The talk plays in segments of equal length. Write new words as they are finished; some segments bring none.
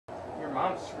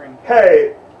on screen.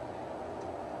 Hey,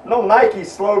 no Nike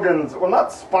slogans. We're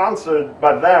not sponsored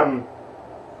by them.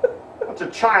 Bunch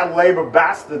of child labor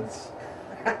bastards.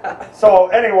 So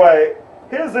anyway,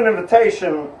 here's an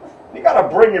invitation. You gotta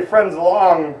bring your friends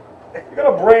along. You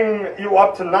gotta bring you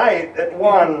up tonight at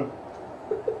 1.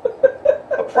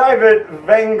 A private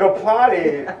Venga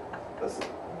party. This is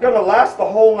gonna last the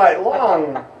whole night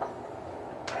long.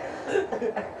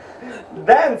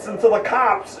 Dance until the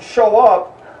cops show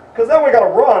up, because then we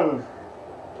gotta run.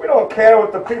 We don't care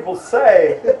what the people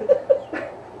say.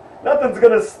 Nothing's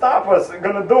gonna stop us. We're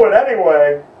gonna do it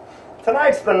anyway.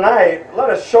 Tonight's the night. Let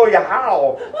us show you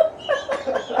how.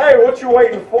 Hey, what you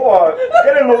waiting for?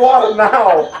 Get in the water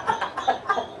now.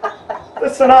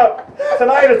 Listen up.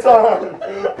 Tonight it's on.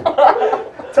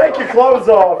 Take your clothes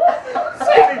off.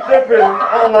 Skinny dipping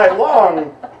all night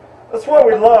long. That's what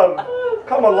we love.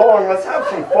 Come along. Let's have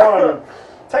some fun.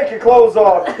 Take your clothes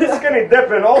off. Skinny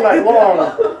dipping all night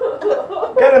long.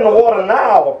 Get in the water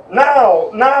now. Now.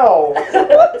 Now.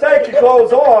 Take your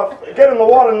clothes off. Get in the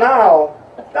water now.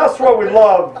 That's what we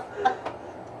love.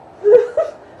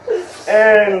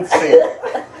 And see.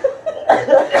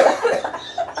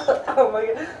 Oh my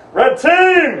god. Red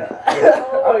team!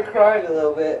 I'm crying a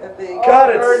little bit, I think. God,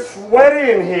 it's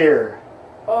sweaty in here.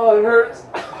 Oh, it hurts.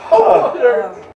 Oh. It hurts.